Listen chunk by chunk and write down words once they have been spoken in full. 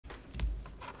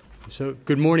So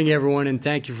good morning, everyone, and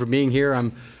thank you for being here.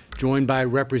 I'm joined by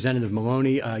Representative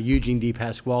Maloney, Eugene D.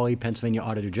 Pasquale, Pennsylvania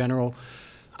Auditor General.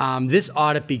 This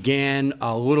audit began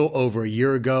a little over a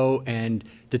year ago, and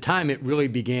at the time it really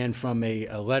began from a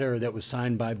letter that was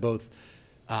signed by both,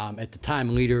 at the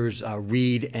time, leaders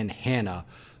Reed and Hanna.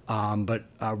 But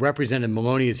Representative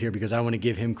Maloney is here because I want to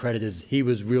give him credit, as he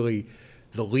was really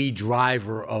the lead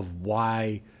driver of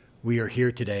why we are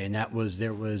here today, and that was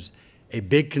there was a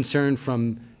big concern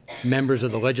from members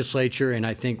of the legislature, and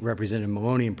I think Representative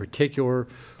Maloney in particular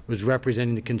was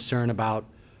representing the concern about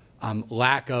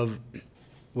lack of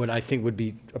what I think would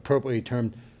be appropriately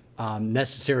termed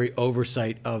necessary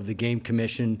oversight of the Game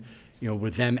Commission. You know,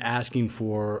 with them asking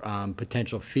for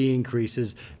potential fee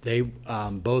increases, they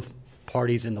both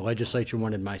parties in the legislature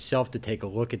wanted myself to take a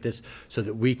look at this so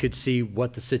that we could see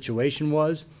what the situation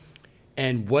was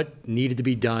and what needed to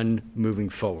be done moving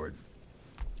forward.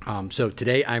 So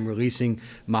today I'm releasing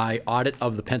my audit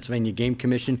of the Pennsylvania Game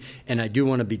Commission, and I do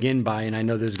want to begin by, and I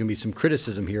know there's going to be some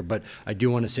criticism here, but I do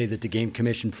want to say that the Game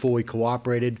Commission fully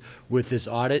cooperated with this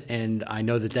audit, and I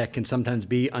know that that can sometimes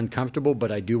be uncomfortable,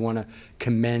 but I do want to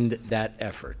commend that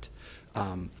effort.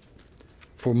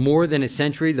 For more than a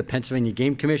century, the Pennsylvania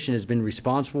Game Commission has been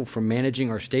responsible for managing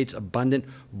our state's abundant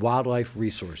wildlife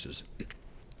resources.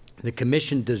 The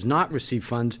Commission does not receive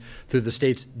funds through the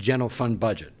state's general fund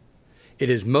budget. It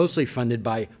is mostly funded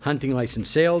by hunting license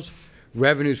sales,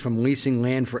 revenues from leasing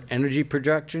land for energy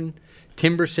production,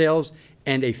 timber sales,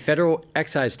 and a federal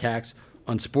excise tax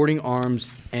on sporting arms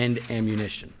and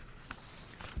ammunition.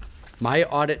 My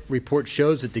audit report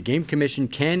shows that the Game Commission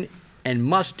can and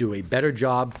must do a better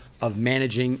job of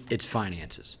managing its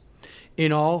finances.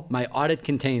 In all, my audit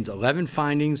contains 11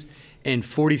 findings and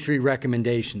 43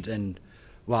 recommendations. And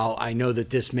while I know that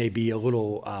this may be a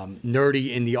little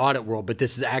nerdy in the audit world, but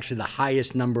this is actually the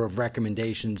highest number of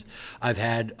recommendations I've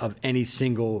had of any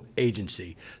single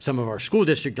agency. Some of our school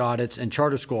district audits and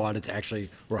charter school audits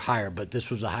actually were higher, but this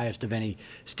was the highest of any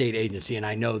state agency. And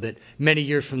I know that many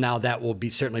years from now, that will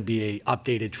certainly be a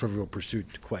updated Trivial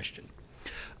Pursuit question.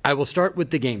 I will start with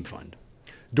the Game Fund.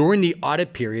 During the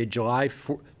audit period, July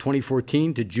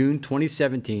 2014 to June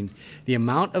 2017, the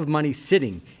amount of money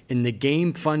sitting in the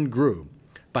Game Fund grew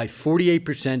by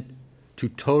 48% to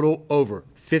total over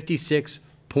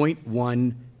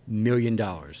 $56.1 million.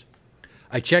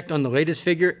 I checked on the latest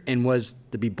figure and was,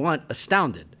 to be blunt,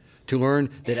 astounded to learn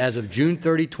that as of June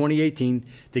 30, 2018,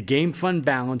 the Game Fund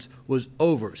balance was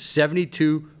over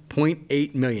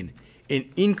 $72.8 million, an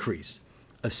increase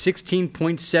of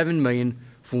 $16.7 million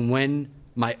from when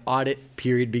my audit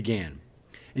period began.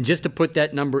 And just to put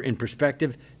that number in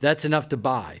perspective, that's enough to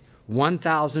buy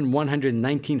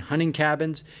 1,119 hunting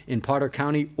cabins in Potter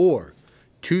County or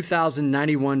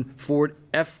 2,091 Ford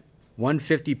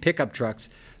F-150 pickup trucks,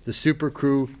 the Super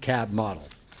Crew cab model.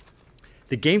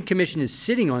 The Game Commission is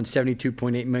sitting on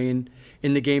 $72.8 million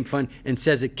in the Game Fund and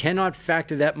says it cannot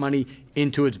factor that money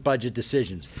into its budget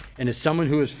decisions. And as someone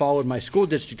who has followed my school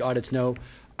district audits know,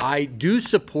 I do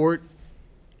support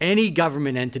any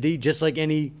government entity, just like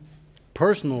any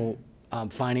personal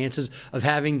finances, of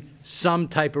having some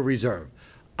type of reserve.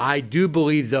 I do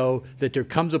believe, though, that there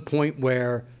comes a point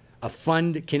where a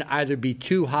fund can either be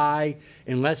too high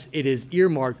unless it is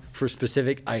earmarked for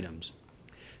specific items.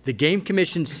 The Game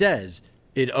Commission says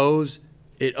it owes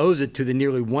it to the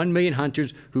nearly 1 million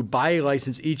hunters who buy a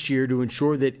license each year to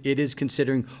ensure that it is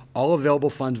considering all available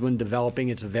funds when developing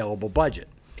its available budget.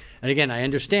 And again, I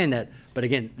understand that, but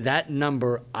again, that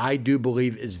number I do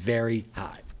believe is very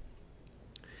high.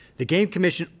 The Game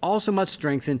Commission also must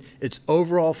strengthen its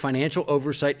overall financial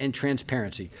oversight and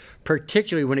transparency,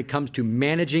 particularly when it comes to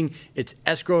managing its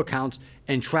escrow accounts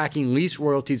and tracking lease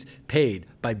royalties paid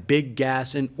by big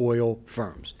gas and oil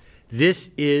firms.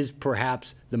 This is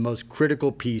perhaps the most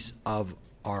critical piece of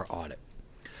our audit.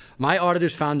 My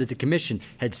auditors found that the Commission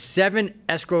had 7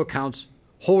 escrow accounts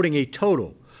holding a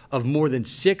total of more than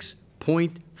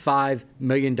 $6.5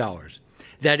 million.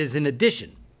 That is in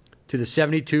addition to the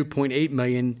 $72.8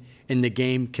 million in the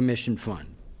Game Commission Fund.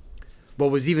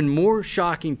 What was even more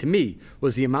shocking to me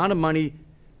was the amount of money.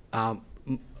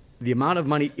 The amount of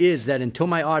money is that until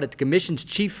my audit, the Commission's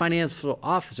chief financial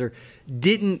officer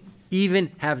didn't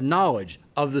even have knowledge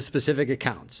of the specific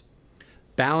accounts,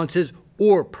 balances,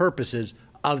 or purposes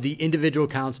of the individual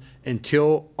accounts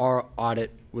until our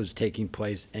audit was taking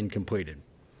place and completed.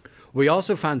 We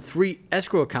also found 3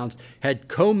 escrow accounts had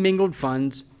commingled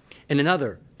funds and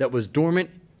another that was dormant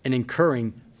and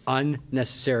incurring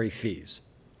unnecessary fees.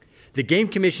 The Game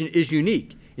Commission is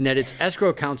unique in that its escrow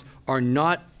accounts are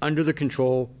not under the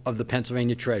control of the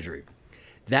Pennsylvania Treasury.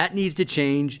 That needs to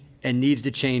change, and needs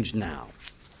to change now.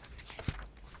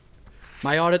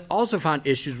 My audit also found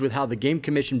issues with how the Game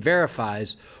Commission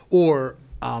verifies or,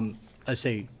 let's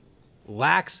say,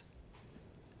 lacks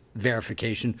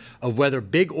verification of whether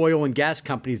big oil and gas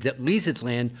companies that lease its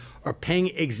land are paying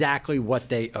exactly what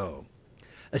they owe.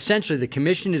 Essentially, the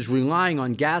Commission is relying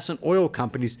on gas and oil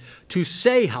companies to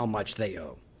say how much they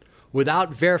owe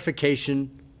without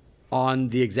verification on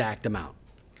the exact amount.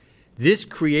 This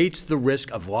creates the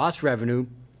risk of lost revenue,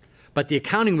 but the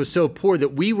accounting was so poor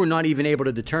that we were not even able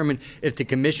to determine if the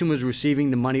Commission was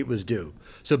receiving the money it was due.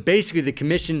 So basically, the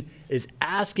Commission is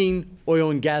asking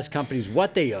oil and gas companies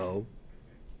what they owe.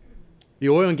 The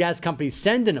oil and gas companies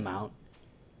send an amount,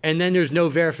 and then there's no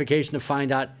verification to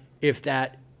find out if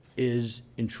that is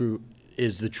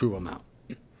the true amount.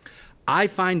 I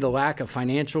find the lack of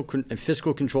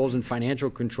fiscal controls and financial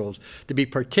controls to be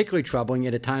particularly troubling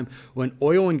at a time when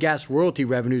oil and gas royalty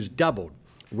revenues doubled,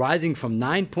 rising from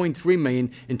 $9.3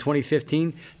 million in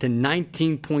 2015 to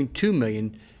 $19.2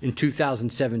 million in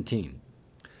 2017.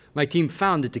 My team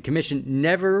found that the Commission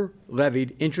never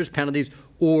levied interest penalties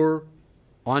or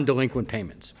on delinquent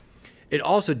payments. It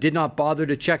also did not bother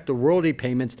to check the royalty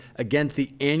payments against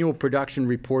the annual production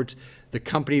reports the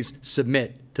companies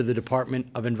submit to the Department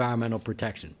of Environmental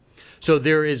Protection. So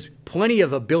there is plenty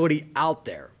of ability out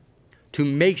there to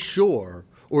make sure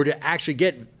or to actually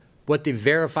get what the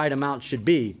verified amount should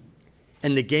be,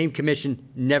 and the Game Commission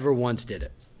never once did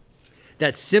it.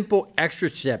 That simple extra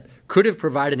step could have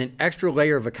provided an extra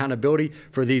layer of accountability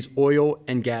for these oil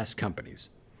and gas companies.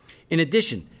 In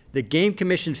addition, the Game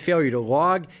Commission's failure to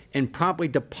log and promptly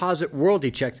deposit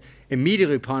royalty checks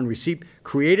immediately upon receipt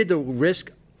created the risk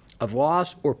of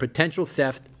loss or potential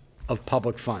theft of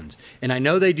public funds. And I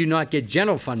know they do not get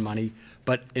general fund money,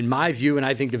 but in my view, and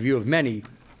I think the view of many,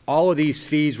 all of these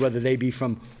fees, whether they be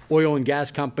from oil and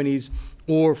gas companies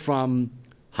or from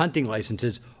hunting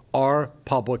licenses, are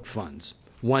public funds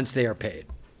once they are paid.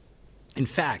 In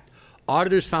fact,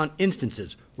 auditors found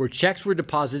instances where checks were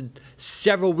deposited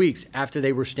several weeks after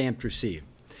they were stamped received.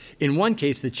 In one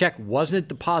case, the check wasn't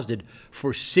deposited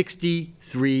for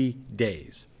 63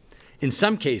 days. In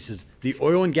some cases, the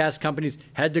oil and gas companies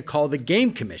had to call the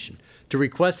Game Commission to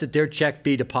request that their check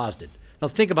be deposited. Now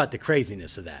think about the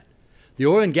craziness of that. The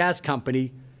oil and gas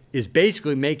company is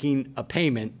basically making a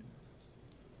payment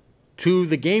to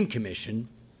the Game Commission,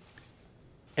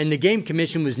 and the Game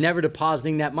Commission was never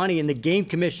depositing that money, and the Game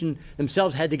Commission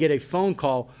themselves had to get a phone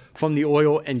call from the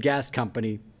oil and gas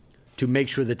company to make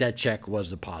sure that that check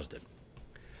was deposited.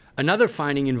 Another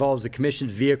finding involves the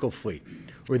Commission's vehicle fleet,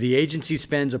 where the agency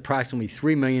spends approximately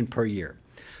 $3 million per year.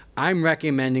 I'm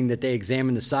recommending that they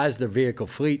examine the size of their vehicle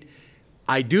fleet.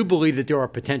 I do believe that there are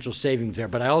potential savings there,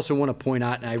 but I also want to point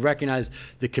out, and I recognize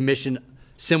the Commission,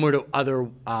 similar to other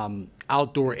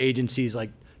outdoor agencies like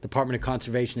Department of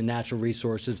Conservation and Natural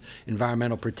Resources,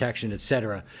 Environmental Protection, et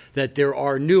cetera, that there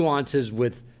are nuances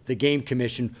with the Game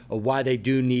Commission of why they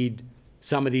do need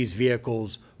some of these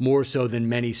vehicles more so than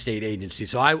many state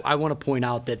agencies. So I want to point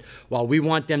out that while we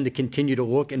want them to continue to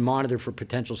look and monitor for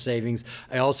potential savings,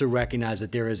 I also recognize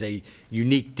that there is a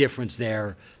unique difference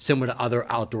there similar to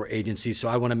other outdoor agencies. So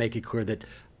I want to make it clear that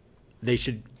they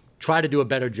should try to do a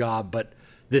better job, but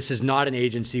this is not an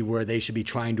agency where they should be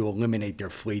trying to eliminate their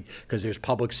fleet, because there's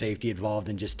public safety involved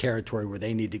in just territory where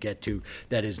they need to get to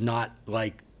that is not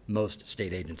like most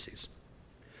state agencies.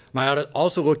 My audit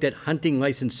also looked at hunting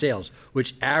license sales,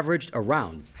 which averaged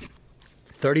around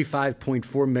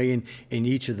 $35.4 million in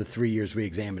each of the 3 years we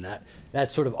examined.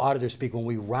 That's sort of auditor speak when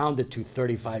we round it to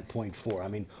 35.4. I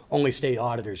mean, only state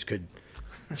auditors could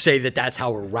say that that's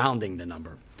how we're rounding the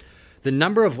number. The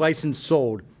number of licenses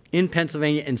sold in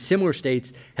Pennsylvania and similar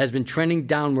states has been trending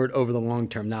downward over the long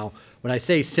term. Now, when I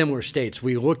say similar states,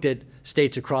 we looked at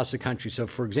states across the country. So,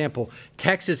 for example,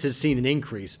 Texas has seen an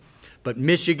increase, but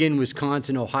Michigan,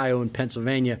 Wisconsin, Ohio, and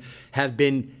Pennsylvania have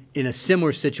been in a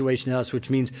similar situation to us, which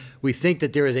means we think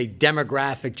that there is a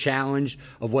demographic challenge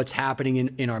of what's happening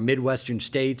in our Midwestern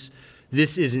states.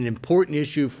 This is an important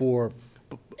issue for,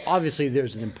 obviously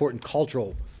there's an important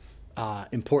cultural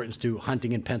importance to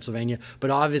hunting in Pennsylvania,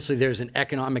 but obviously there's an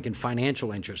economic and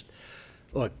financial interest.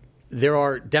 Look, there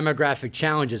are demographic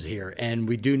challenges here, and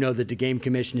we do know that the Game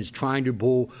Commission is trying to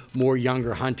pull more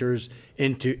younger hunters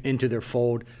into their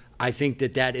fold. I think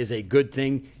that that is a good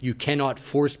thing. You cannot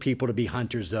force people to be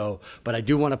hunters, though, but I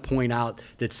do want to point out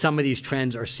that some of these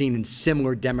trends are seen in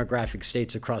similar demographic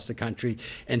states across the country,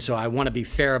 and so I want to be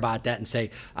fair about that and say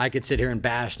I could sit here and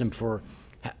bash them for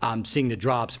seeing the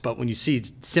drops, but when you see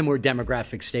similar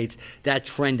demographic states, that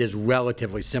trend is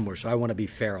relatively similar, so I want to be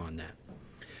fair on that.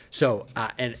 So,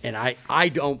 and I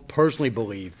don't personally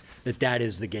believe that that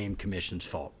is the Game Commission's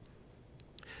fault.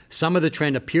 Some of the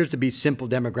trend appears to be simple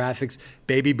demographics.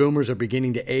 Baby boomers are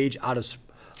beginning to age out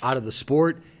of the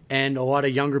sport, and a lot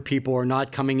of younger people are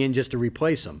not coming in just to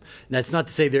replace them. That's not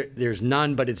to say there's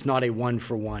none, but it's not a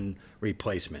one-for-one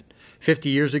replacement. 50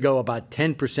 years ago, about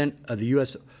 10% of the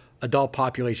U.S. adult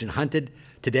population hunted.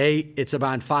 Today, it's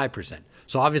about 5%.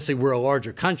 So obviously, we're a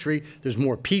larger country. There's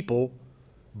more people,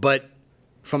 but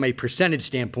from a percentage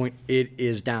standpoint, it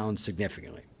is down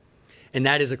significantly. And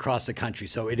that is across the country.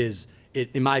 So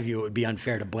in my view, it would be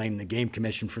unfair to blame the Game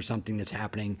Commission for something that's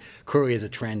happening clearly as a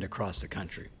trend across the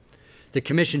country. The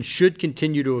Commission should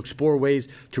continue to explore ways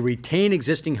to retain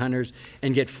existing hunters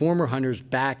and get former hunters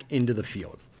back into the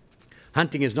field.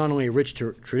 Hunting is not only a rich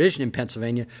tradition in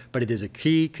Pennsylvania, but it is a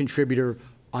key contributor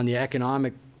on the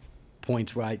economic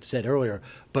points where I said earlier,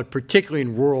 but particularly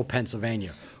in rural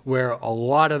Pennsylvania, where a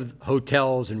lot of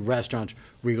hotels and restaurants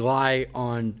rely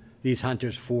on these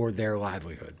hunters for their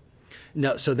livelihood.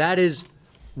 No, so that is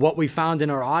what we found in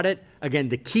our audit. Again,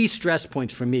 the key stress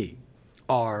points for me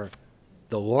are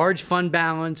the large fund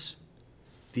balance,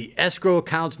 the escrow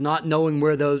accounts not knowing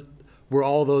where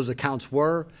all those accounts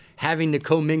were, having the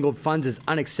commingled funds is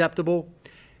unacceptable,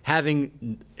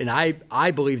 having, and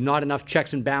I believe, not enough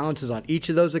checks and balances on each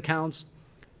of those accounts,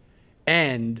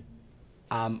 and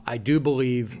I do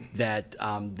believe that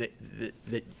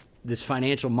that this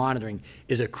financial monitoring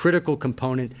is a critical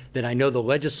component that I know the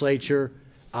legislature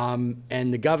and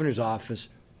the governor's office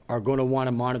are going to want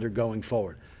to monitor going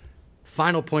forward.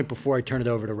 Final point before I turn it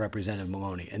over to Representative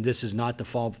Maloney, and this is not the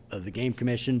fault of the Game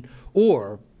Commission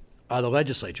or the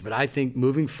legislature, but I think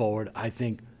moving forward, I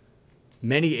think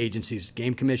many agencies,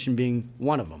 Game Commission being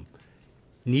one of them,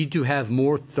 need to have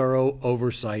more thorough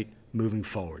oversight moving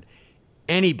forward.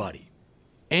 Anybody,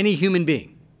 any human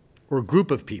being or group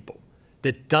of people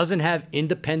that doesn't have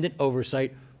independent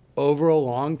oversight over a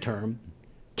long term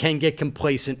can get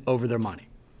complacent over their money.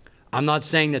 I'm not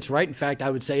saying that's right. In fact, I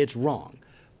would say it's wrong.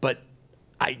 But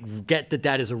I get that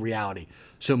that is a reality.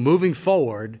 So moving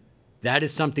forward, that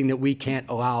is something that we can't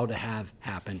allow to have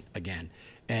happen again.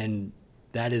 And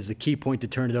that is the key point to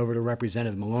turn it over to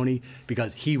Representative Maloney,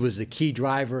 because he was the key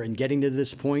driver in getting to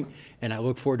this point, and I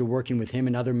look forward to working with him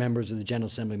and other members of the General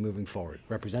Assembly moving forward.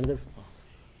 Representative? Oh,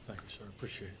 thank you, sir.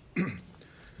 Appreciate it.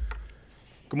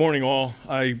 Good morning, all.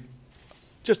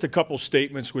 Just a couple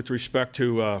statements with respect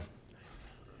to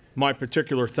my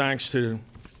particular thanks to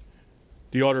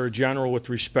the Auditor General with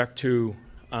respect to,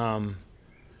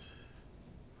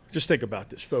 just think about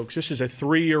this, folks. This is a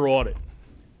 3-year audit.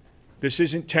 This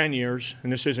isn't 10 years,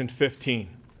 and this isn't 15.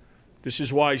 This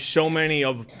is why so many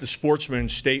of the sportsmen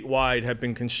statewide have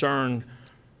been concerned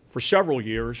for several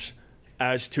years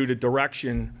as to the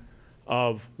direction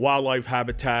of wildlife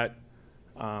habitat,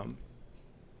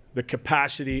 the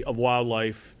capacity of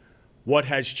wildlife, what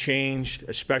has changed,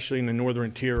 especially in the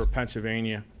northern tier of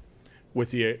Pennsylvania, with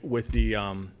the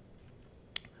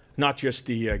not just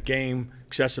the game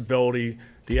accessibility,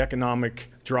 the economic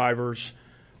drivers,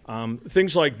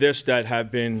 things like this that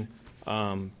have been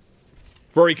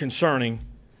very concerning.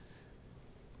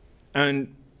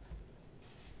 And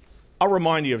I'll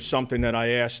remind you of something that I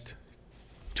asked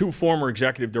 2 former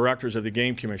executive directors of the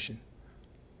Game Commission.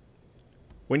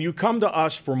 When you come to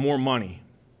us for more money,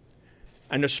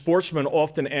 and the sportsmen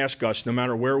often ask us, no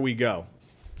matter where we go,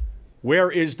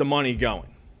 where is the money going?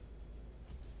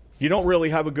 You don't really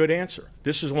have a good answer.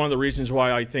 This is one of the reasons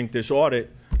why I think this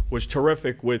audit was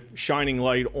terrific, with shining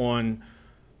light on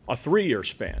a 3-year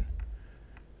span.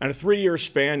 And a 3-year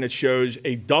span that shows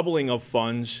a doubling of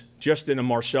funds just in the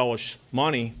Marcellus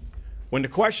money, when the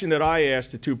question that I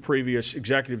asked the 2 previous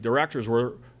executive directors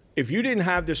were, if you didn't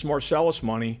have this Marcellus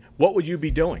money, what would you be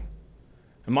doing?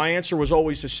 And my answer was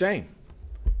always the same.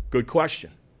 Good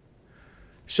question.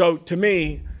 So to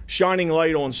me, shining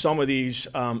light on some of these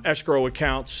escrow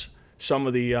accounts, some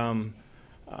of the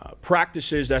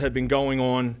practices that have been going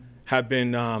on have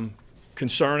been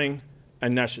concerning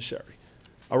and necessary.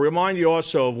 I'll remind you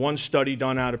also of one study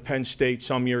done out of Penn State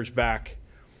some years back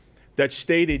that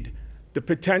stated the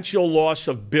potential loss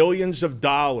of billions of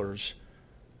dollars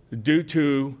due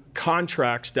to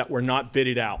contracts that were not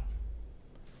bidded out.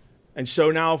 And so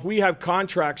now if we have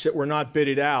contracts that were not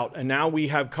bidded out, and now we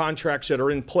have contracts that are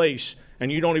in place,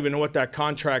 and you don't even know what that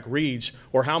contract reads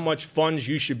or how much funds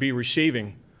you should be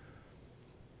receiving,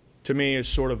 to me is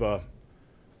sort of a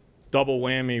double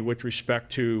whammy with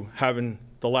respect to having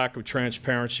the lack of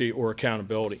transparency or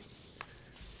accountability.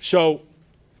 So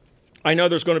I know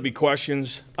there's going to be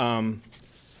questions. I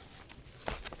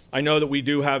know that we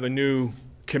do have a new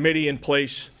committee in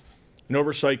place, an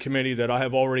oversight committee that I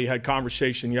have already had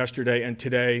conversation yesterday and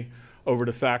today over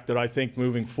the fact that I think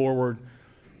moving forward,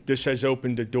 this has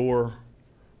opened the door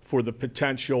for the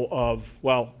potential of,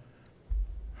 well,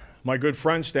 my good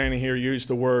friend standing here used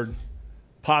the word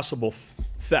possible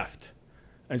theft.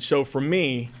 And so for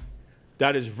me,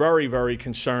 that is very, very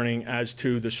concerning as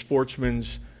to the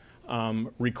sportsman's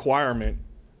requirement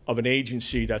of an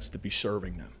agency that's to be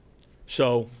serving them.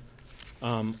 So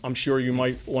I'm sure you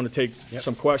might want to take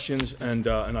some questions, and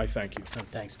I thank you. Oh,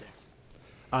 thanks,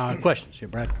 Dave. Questions here,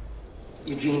 Brad?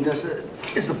 Eugene,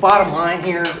 is the bottom line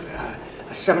here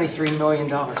a $73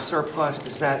 million surplus?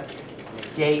 Does that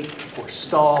negate or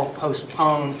stall,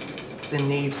 postpone the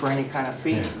need for any kind of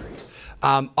fee increase?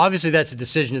 Obviously, that's a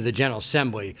decision of the General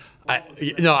Assembly.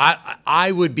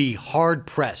 I would be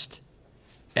hard-pressed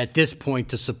at this point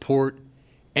to support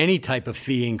any type of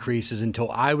fee increases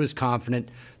until I was confident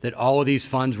that all of these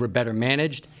funds were better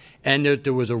managed and that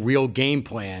there was a real game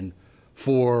plan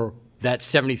for that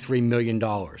 $73 million.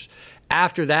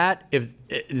 After that,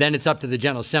 then it's up to the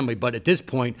General Assembly. But at this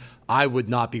point, I would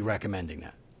not be recommending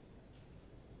that.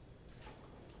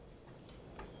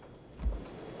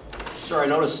 Sir, I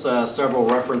noticed several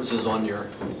references on your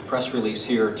press release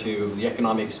here to the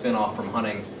economic spinoff from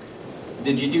hunting.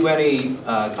 Did you do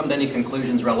come to any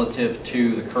conclusions relative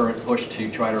to the current push to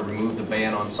try to remove the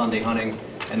ban on Sunday hunting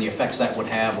and the effects that would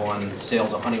have on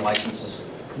sales of hunting licenses?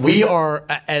 We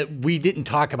didn't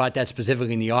talk about that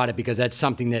specifically in the audit because that's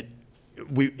something that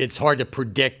it's hard to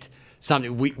predict.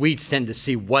 Something we tend to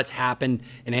see what's happened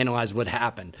and analyze what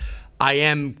happened. I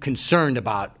am concerned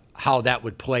about how that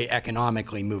would play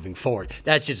economically moving forward.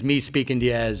 That's just me speaking to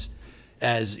you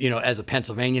as you know, as a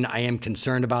Pennsylvanian. I am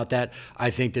concerned about that.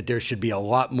 I think that there should be a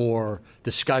lot more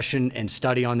discussion and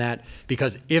study on that,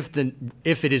 because if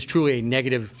it is truly a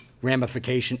negative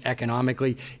ramification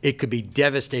economically, it could be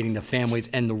devastating to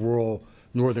families and the rural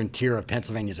northern tier of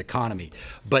Pennsylvania's economy.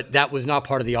 But that was not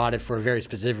part of the audit for a very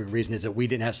specific reason, is that we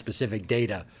didn't have specific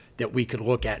data that we could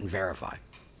look at and verify.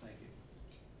 Thank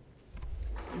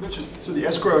you. You mentioned, so the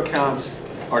escrow accounts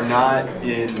are not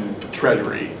in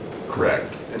Treasury,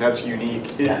 correct? And that's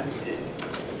unique.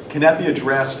 Can that be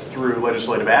addressed through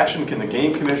legislative action? Can the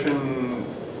Game Commission,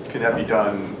 can that be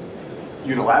done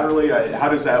unilaterally? How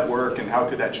does that work, and how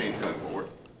could that change going forward?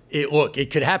 Look,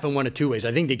 it could happen one of two ways.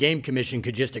 I think the Game Commission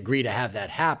could just agree to have that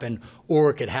happen, or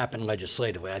it could happen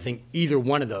legislatively. I think either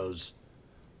one of those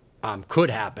could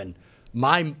happen.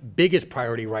 My biggest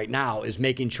priority right now is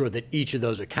making sure that each of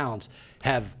those accounts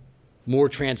have more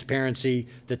transparency,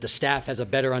 that the staff has a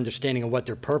better understanding of what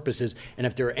their purpose is, and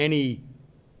if there are any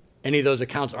of those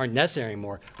accounts aren't necessary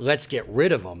anymore, let's get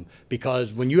rid of them.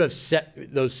 Because when you have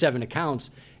those 7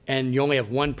 accounts and you only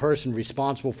have one person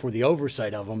responsible for the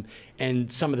oversight of them,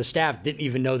 and some of the staff didn't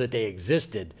even know that they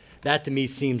existed, that to me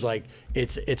seems like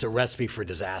it's a recipe for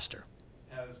disaster.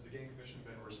 Has the Game Commission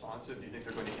been responsive? Do you think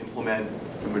they're going to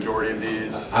implement the majority of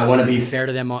these? I want to be fair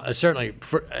to them. Certainly,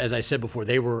 as I said before,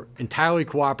 they were entirely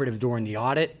cooperative during the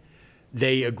audit.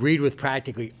 They agreed with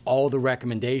practically all the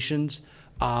recommendations.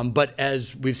 But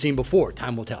as we've seen before,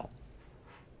 time will tell.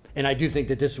 And I do think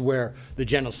that this is where the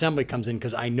General Assembly comes in,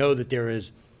 because I know that there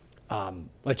is,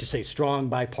 let's just say, strong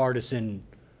bipartisan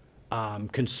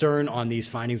concern on these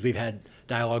findings. We've had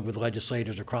dialogue with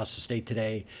legislators across the state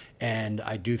today, and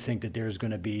I do think that there's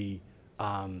going to be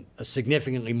a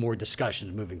significantly more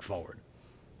discussions moving forward.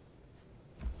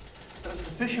 Does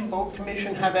the Fish and Boat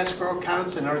Commission have escrow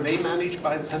accounts, and are they managed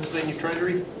by the Pennsylvania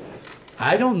Treasury?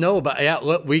 I don't know, but yeah,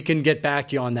 look, we can get back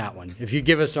to you on that one. If you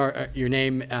give us your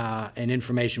name and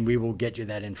information, we will get you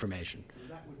that information.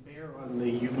 That would bear on the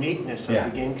uniqueness of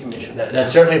the Game Commission.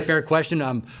 That's certainly a fair question.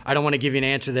 I don't want to give you an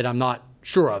answer that I'm not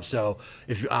sure of. So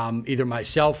if either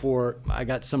myself or I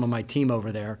got some of my team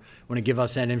over there want to give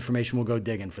us that information, we'll go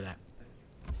digging for that.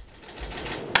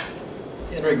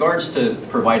 In regards to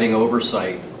providing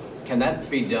oversight, can that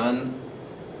be done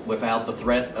without the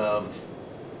threat of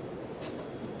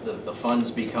the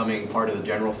funds becoming part of the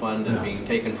general fund and being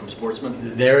taken from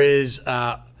sportsmen? There is,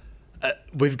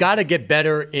 we've got to get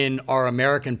better in our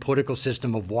American political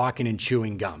system of walking and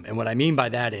chewing gum. And what I mean by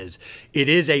that is, it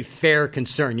is a fair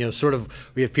concern. You know, sort of,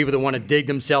 we have people that want to dig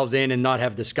themselves in and not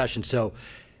have discussion. So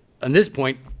on this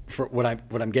point, for what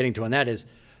I'm getting to on that is,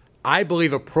 I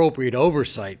believe appropriate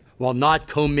oversight, while not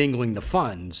commingling the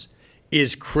funds,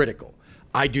 is critical.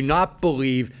 I do not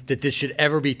believe that this should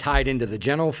ever be tied into the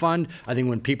general fund. I think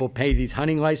when people pay these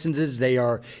hunting licenses, they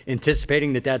are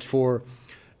anticipating that that's for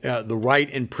the right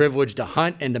and privilege to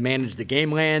hunt and to manage the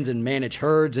game lands and manage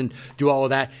herds and do all of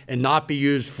that, and not be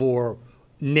used for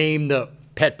name the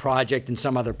pet project in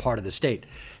some other part of the state.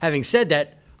 Having said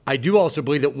that, I do also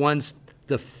believe that once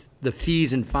the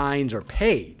fees and fines are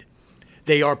paid,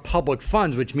 they are public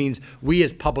funds, which means we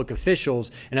as public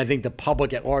officials, and I think the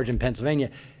public at large in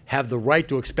Pennsylvania, have the right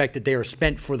to expect that they are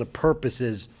spent for the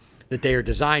purposes that they are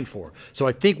designed for. So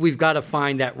I think we've got to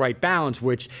find that right balance,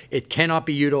 which it cannot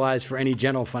be utilized for any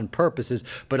general fund purposes,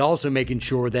 but also making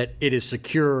sure that it is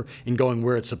secure in going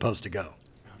where it's supposed to go.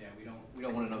 Yeah, we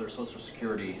don't want another Social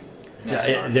Security.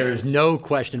 There's no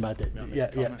question about that.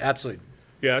 Yeah, absolutely.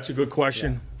 Yeah, that's a good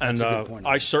question. Yeah, and that's a good point.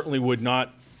 I certainly would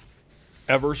not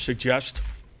ever suggest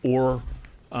or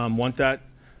want that.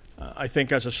 I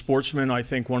think as a sportsman, I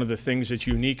think one of the things that's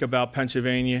unique about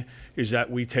Pennsylvania is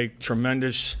that we take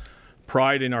tremendous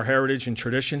pride in our heritage and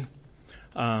tradition.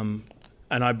 And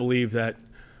I believe that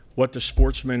what the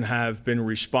sportsmen have been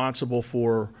responsible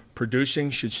for producing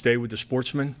should stay with the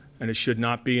sportsmen, and it should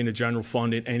not be in the general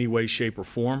fund in any way, shape, or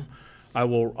form. I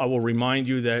will remind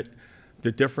you that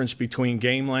the difference between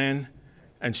game land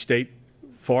and state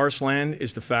forest land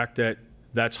is the fact that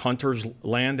that's hunter's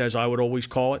land, as I would always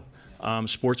call it,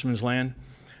 sportsman's land.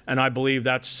 And I believe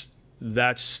that's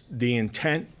the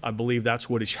intent. I believe that's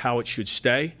how it should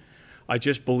stay. I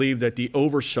just believe that the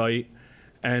oversight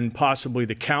and possibly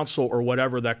the council or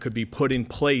whatever that could be put in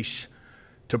place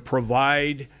to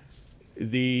provide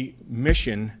the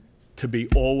mission to be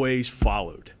always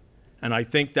followed. And I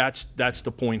think that's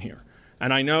the point here.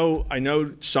 And I know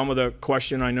some of the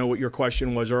question, I know what your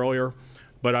question was earlier,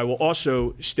 but I will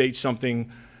also state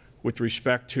something with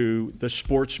respect to the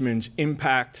sportsman's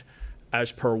impact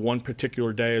as per one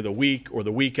particular day of the week or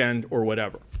the weekend or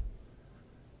whatever.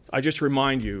 I just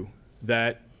remind you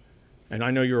that, and I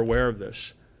know you're aware of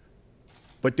this,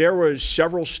 but there was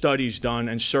several studies done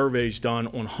and surveys done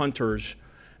on hunters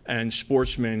and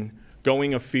sportsmen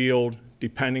going afield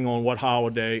depending on what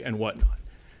holiday and whatnot.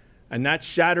 And that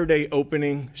Saturday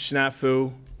opening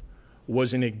snafu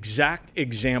was an exact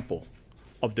example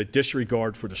of the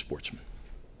disregard for the sportsman.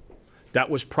 That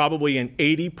was probably an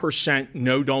 80%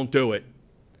 no, don't do it,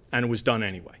 and it was done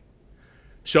anyway.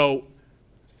 So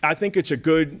I think it's a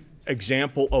good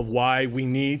example of why we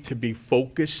need to be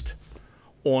focused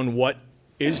on what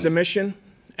is the mission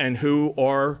and who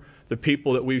are the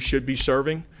people that we should be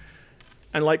serving.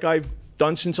 And like I've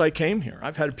done since I came here,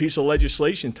 I've had a piece of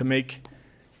legislation to make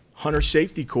hunter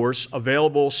safety course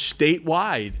available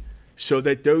statewide so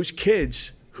that those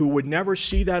kids who would never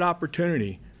see that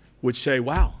opportunity would say,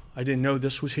 wow, I didn't know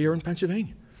this was here in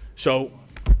Pennsylvania. So,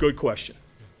 good question.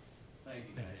 Thank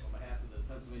you, guys. On behalf of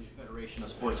the Pennsylvania Federation of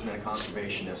Sportsmen and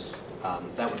Conservationists,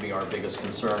 that would be our biggest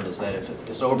concern, is that if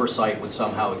this oversight would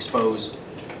somehow expose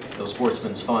those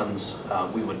sportsmen's funds,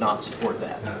 we would not support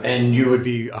that. And you would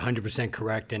be 100%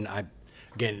 correct. And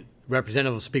again,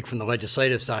 Representative will speak from the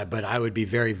legislative side, but I would be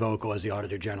very vocal as the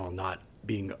Auditor General not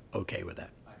being okay with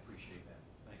that. I appreciate that.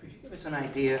 Thank you. Could you give us an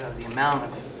idea of the amount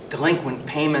of delinquent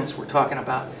payments we're talking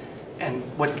about and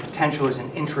what the potential is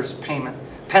in interest payment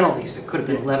penalties that could have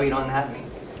been levied on that?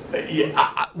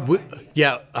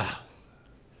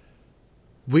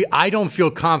 I don't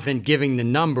feel confident giving the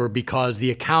number because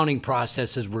the accounting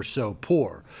processes were so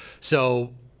poor.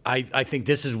 So I think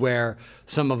this is where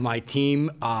some of my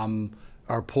team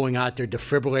are pulling out their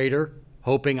defibrillator,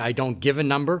 hoping I don't give a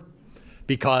number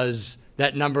because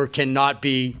that number cannot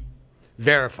be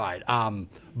verified.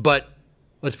 But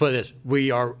let's put it this,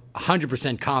 we are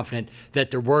 100% confident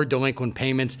that there were delinquent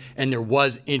payments and there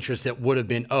was interest that would have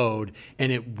been owed,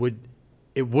 and it would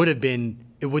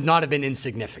not have been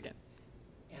insignificant.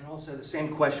 And also the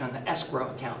same question on the escrow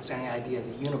accounts. Any idea of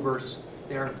the universe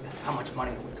there? How much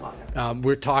money are we talking about?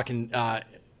 We're talking, I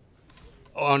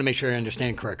want to make sure I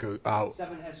understand correctly.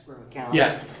 7 escrow accounts.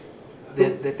 Yeah.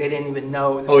 That they didn't even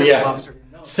know. Oh, yeah. Officer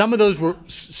didn't know. Some of those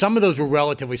were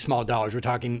relatively small dollars. We're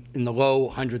talking in the low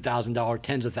 $100,000,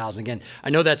 tens of thousands. Again, I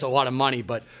know that's a lot of money,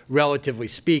 but relatively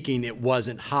speaking, it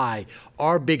wasn't high.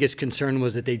 Our biggest concern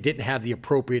was that they didn't have the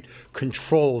appropriate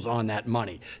controls on that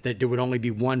money, that there would only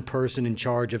be one person in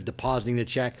charge of depositing the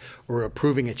check or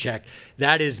approving a check.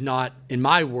 That is not, in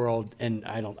my world, and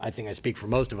I think I speak for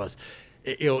most of us,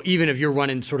 even if you're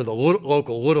running sort of the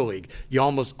local Little League, you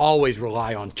almost always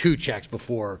rely on 2 checks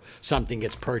before something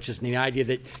gets purchased. And the idea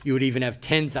that you would even have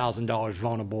 $10,000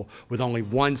 vulnerable with only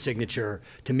 1 signature,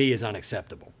 to me, is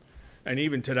unacceptable. And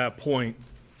even to that point,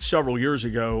 several years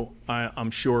ago, I'm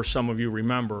sure some of you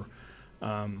remember,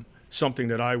 something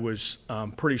that I was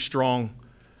pretty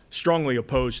strongly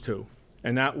opposed to,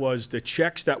 and that was the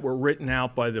checks that were written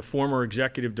out by the former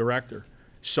executive director,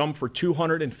 some for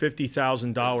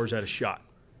 $250,000 at a shot.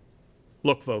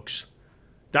 Look, folks,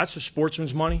 that's the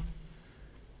sportsman's money.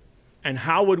 And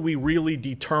how would we really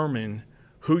determine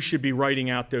who should be writing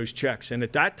out those checks? And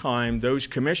at that time, those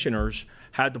commissioners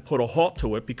had to put a halt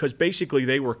to it because basically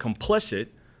they were complicit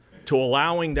to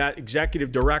allowing that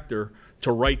executive director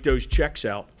to write those checks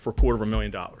out for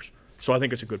 $250,000. So I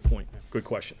think it's a good point, good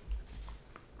question.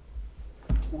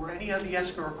 Were any of the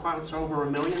escrow accounts over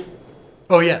 $1 million?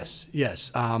 Oh, yes,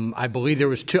 yes. I believe there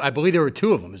was two. I believe there were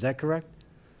two of them. Is that correct?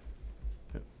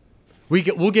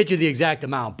 We'll get you the exact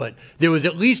amount, but there was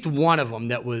at least one of them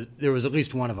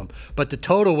But the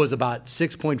total was about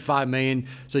 6.5 million.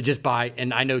 So just by,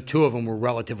 and I know two of them were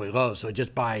relatively low. So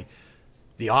just by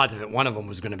the odds of it, one of them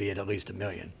was going to be at least $1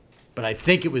 million. But I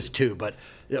think it was two. But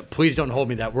please don't hold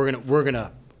me that. We're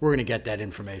gonna get that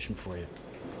information for you.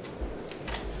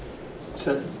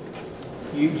 So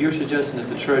you're suggesting that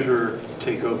the treasurer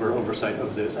take over oversight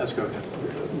of this escrow account.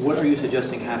 What are you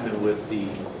suggesting happen with the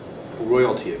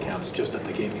royalty accounts, just that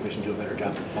the Game Commission do a better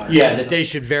job of monitoring? Yeah, that they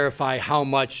should verify how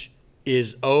much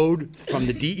is owed from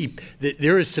the DEP.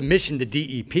 There is submission to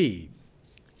DEP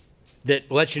that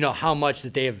lets you know how much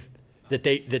that they have that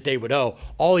they would owe.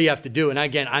 All you have to do, and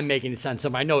again, I'm making it sound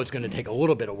simple. I know it's going to take a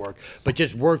little bit of work, but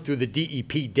just work through the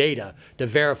DEP data to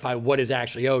verify what is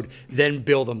actually owed, then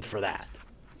bill them for that.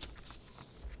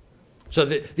 So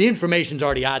the information's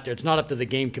already out there. It's not up to the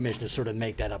Game Commission to sort of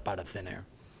make that up out of thin air.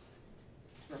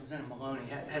 Representative Maloney,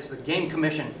 has the Game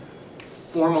Commission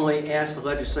formally asked the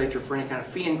legislature for any kind of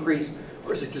fee increase,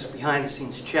 or is it just behind the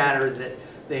scenes chatter that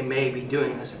they may be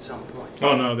doing this at some point?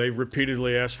 Oh, no, they've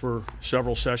repeatedly asked for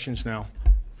several sessions now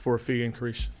for a fee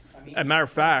increase. As a matter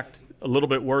of fact, a little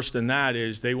bit worse than that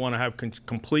is they want to have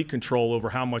complete control over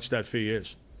how much that fee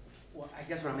is. Well, I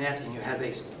guess what I'm asking you, have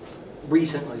they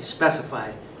recently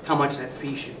specified how much that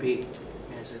fee should be?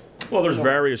 Is it? Well, there's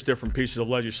various different pieces of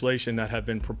legislation that have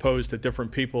been proposed to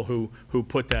different people who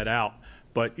put that out.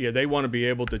 But yeah, they want to be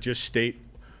able to just state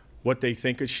what they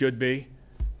think it should be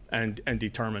and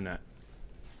determine that.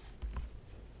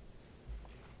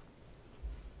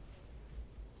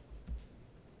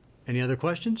 Any other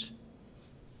questions?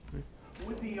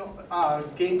 With the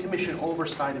Game Commission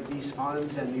oversight of these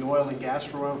funds and the oil and gas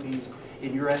royalties,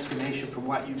 in your estimation, from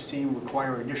what you've seen,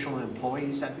 require additional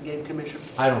employees at the Game Commission?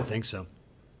 I don't think so.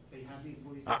 They have the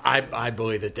employees? I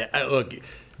believe that look,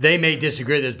 they may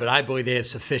disagree with this, but I believe they have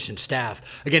sufficient staff.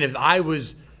 Again, if I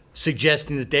was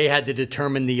suggesting that they had to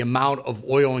determine the amount of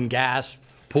oil and gas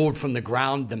pulled from the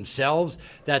ground themselves,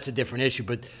 that's a different issue.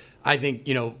 But I think,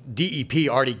 DEP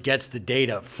already gets the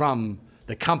data from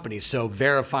the company, so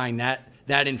verifying that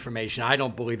information, I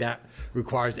don't believe that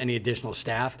requires any additional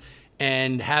staff.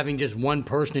 And having just one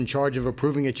person in charge of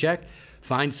approving a check,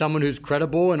 find someone who's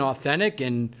credible and authentic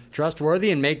and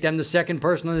trustworthy and make them the second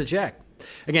person on the check.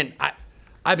 Again,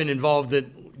 I've been involved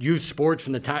in youth sports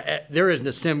from the time, there isn't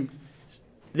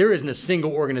a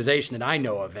single organization that I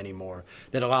know of anymore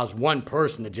that allows one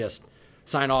person to just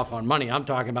sign off on money. I'm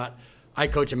talking about, I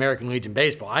coach American Legion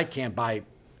baseball. I can't buy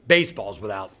baseballs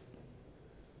without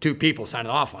two people signing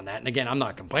off on that. And again, I'm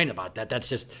not complaining about that. That's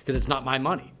just because it's not my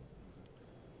money.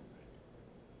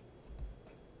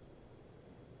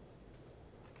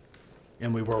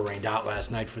 And we were rained out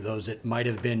last night for those that might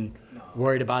have been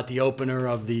worried about the opener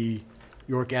of the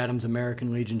York Adams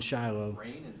American Legion Shiloh.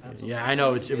 Yeah, I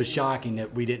know. It was shocking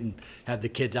that we didn't have the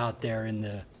kids out there in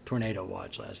the tornado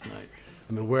watch last night.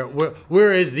 I mean,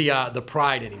 where is the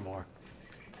pride anymore?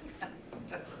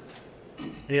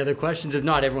 Any other questions? If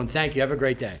not, everyone, thank you. Have a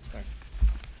great day.